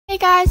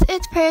guys,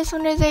 it's Paris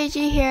Wonders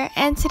AG here,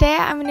 and today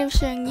I'm going to be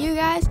showing you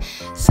guys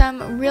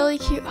some really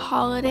cute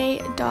holiday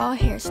doll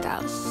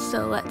hairstyles.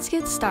 So let's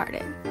get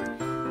started.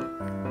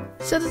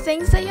 So the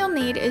things that you'll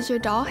need is your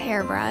doll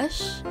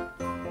hairbrush,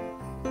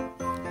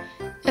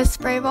 a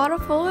spray bottle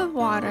full of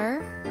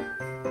water.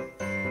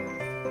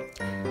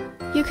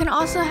 You can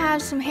also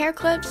have some hair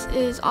clips, it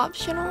is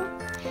optional,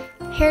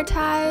 hair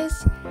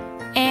ties,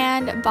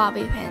 and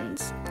bobby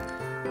pins.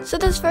 So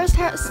this first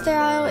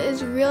hairstyle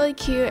is really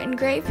cute and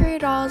great for your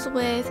dolls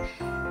with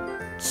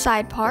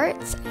side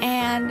parts,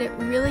 and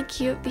really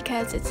cute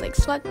because it's like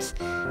swept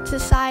to the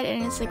side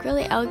and it's like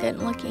really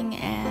elegant looking,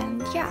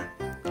 and yeah.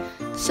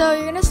 So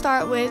you're going to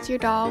start with your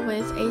doll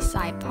with a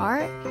side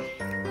part,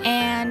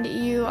 and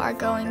you are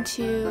going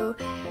to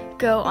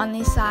go on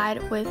the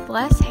side with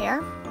less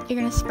hair. You're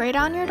going to spray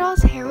down your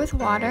doll's hair with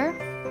water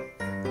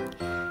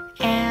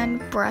and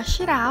brush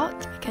it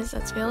out because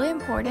that's really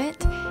important,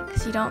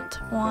 because you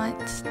don't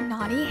want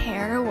knotty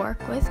hair to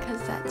work with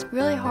because that's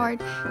really hard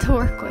to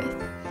work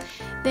with.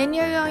 Then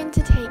you're going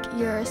to take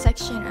your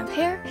section of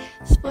hair,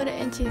 split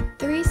it into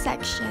 3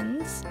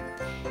 sections,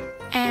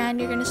 and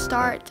you're going to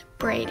start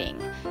braiding.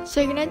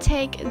 So you're going to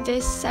take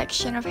this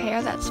section of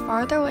hair that's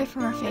farther away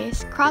from your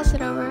face, cross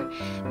it over,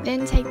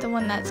 then take the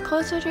one that's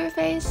closer to your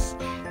face,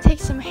 take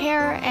some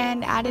hair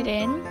and add it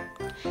in.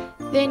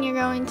 Then you're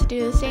going to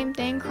do the same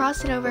thing,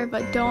 cross it over,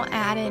 but don't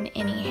add in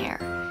any hair.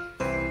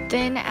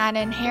 Then add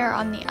in hair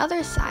on the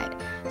other side.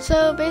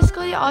 So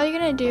basically all you're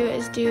going to do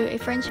is do a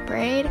French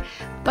braid,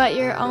 but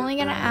you're only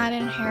going to add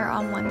in hair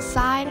on one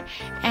side,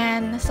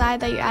 and the side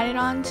that you add it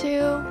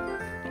onto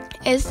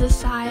is the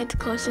side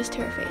closest to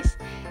your face.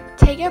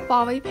 Take a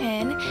bobby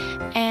pin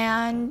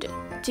and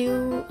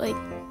do like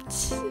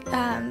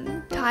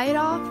tie it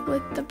off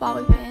with the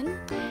bobby pin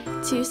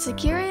to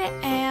secure it,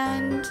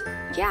 and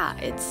yeah,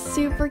 it's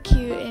super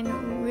cute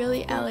and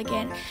really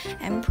elegant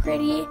and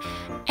pretty,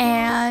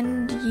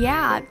 and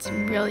yeah, it's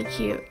really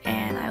cute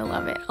and I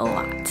love it a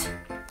lot,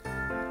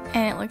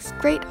 and it looks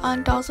great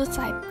on dolls with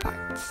side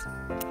parts.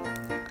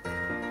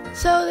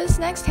 So this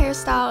next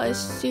hairstyle is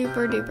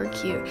super duper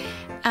cute,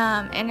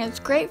 and it's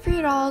great for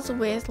your dolls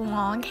with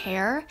long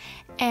hair,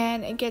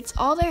 and it gets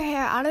all their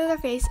hair out of their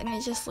face and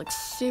it just looks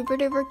super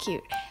duper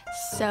cute.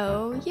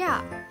 So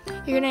yeah,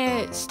 you're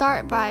gonna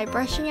start by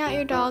brushing out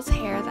your doll's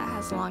hair that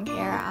has long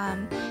hair.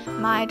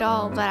 My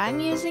doll that I'm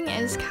using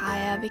is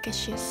Kaya because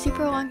she has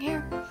super long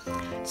hair.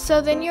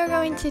 So then you're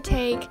going to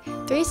take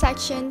 3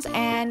 sections,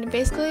 and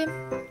basically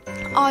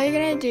all you're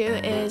going to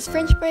do is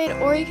French braid,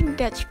 or you can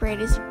Dutch braid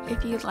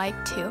if you'd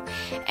like to.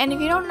 And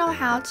if you don't know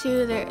how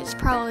to, there's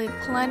probably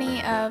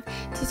plenty of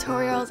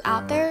tutorials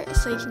out there,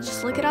 so you can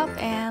just look it up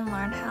and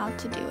learn how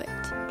to do it.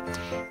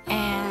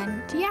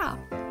 And yeah.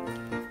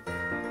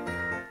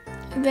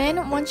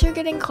 Then once you're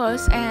getting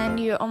close and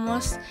you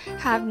almost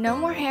have no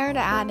more hair to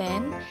add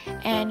in,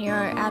 and you're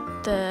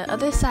at the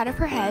other side of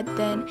her head,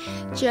 then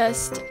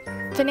just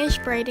finish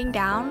braiding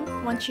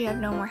down once you have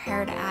no more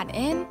hair to add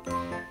in,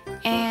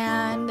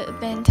 and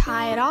then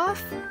tie it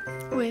off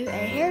with a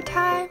hair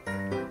tie,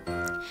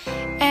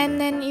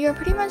 and then you're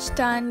pretty much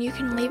done. You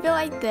can leave it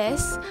like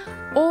this,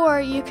 or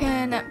you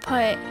can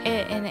put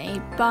it in a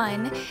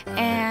bun,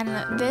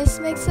 and this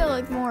makes it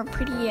look more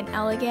pretty and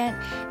elegant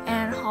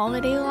and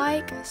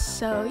holiday-like.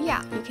 So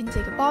yeah, you can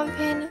take a bobby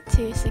pin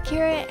to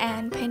secure it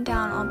and pin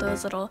down all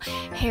those little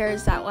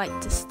hairs that like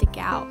to stick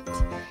out.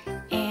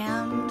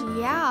 And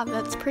yeah,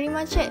 that's pretty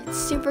much it. It's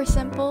super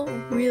simple,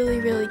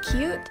 really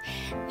cute,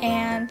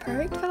 and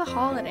perfect for the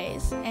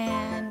holidays,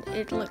 and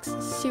it looks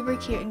super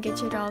cute and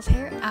gets your doll's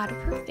hair out of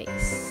her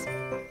face.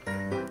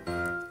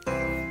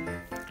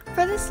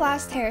 For this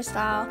last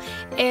hairstyle,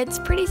 it's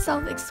pretty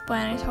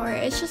self-explanatory.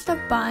 It's just a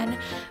bun,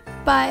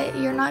 but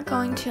you're not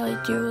going to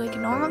like do like a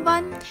normal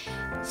bun.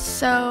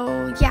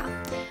 So yeah,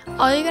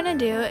 all you're gonna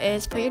do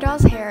is put your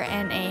doll's hair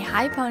in a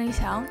high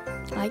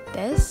ponytail like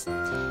this.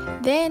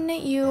 Then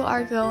you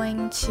are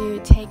going to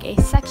take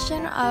a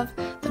section of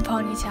the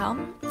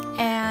ponytail,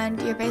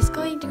 and you're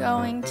basically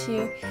going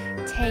to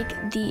take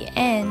the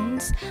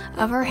ends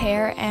of her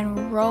hair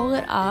and roll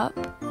it up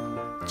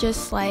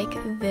just like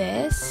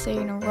this. So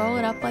you're gonna roll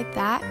it up like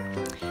that,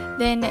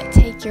 then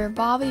take your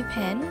bobby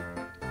pin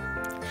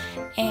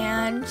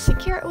and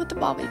secure it with the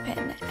bobby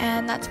pin,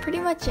 and that's pretty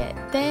much it.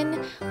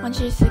 Then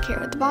once you secure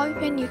it with the bobby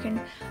pin, you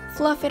can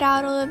fluff it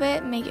out a little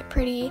bit, make it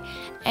pretty,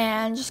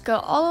 and just go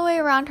all the way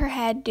around her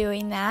head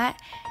doing that,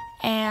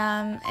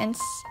 and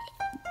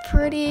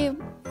pretty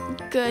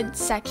good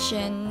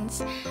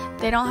sections.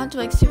 They don't have to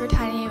be like super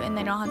tiny, and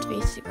they don't have to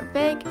be super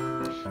big.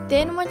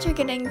 Then once you're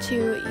getting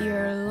to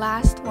your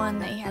last one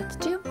that you have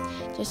to do,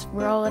 just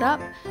roll it up,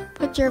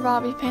 put your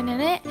bobby pin in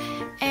it,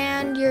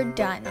 and you're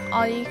done.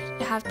 All you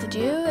have to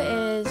do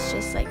is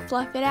just like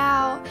fluff it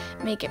out,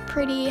 make it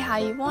pretty how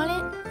you want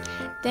it.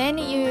 Then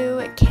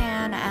you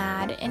can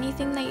add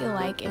anything that you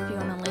like. If you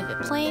want to leave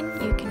it plain,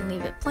 you can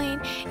leave it plain.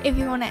 If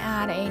you want to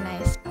add a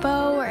nice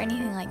bow or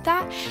anything like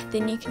that,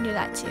 then you can do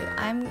that too.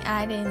 I'm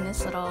adding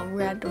this little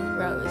red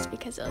rose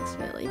because it looks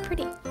really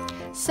pretty.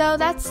 So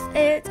that's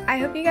it. I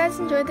hope you guys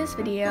enjoyed this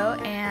video,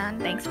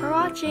 and thanks for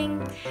watching.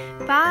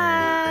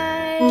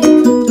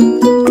 Bye!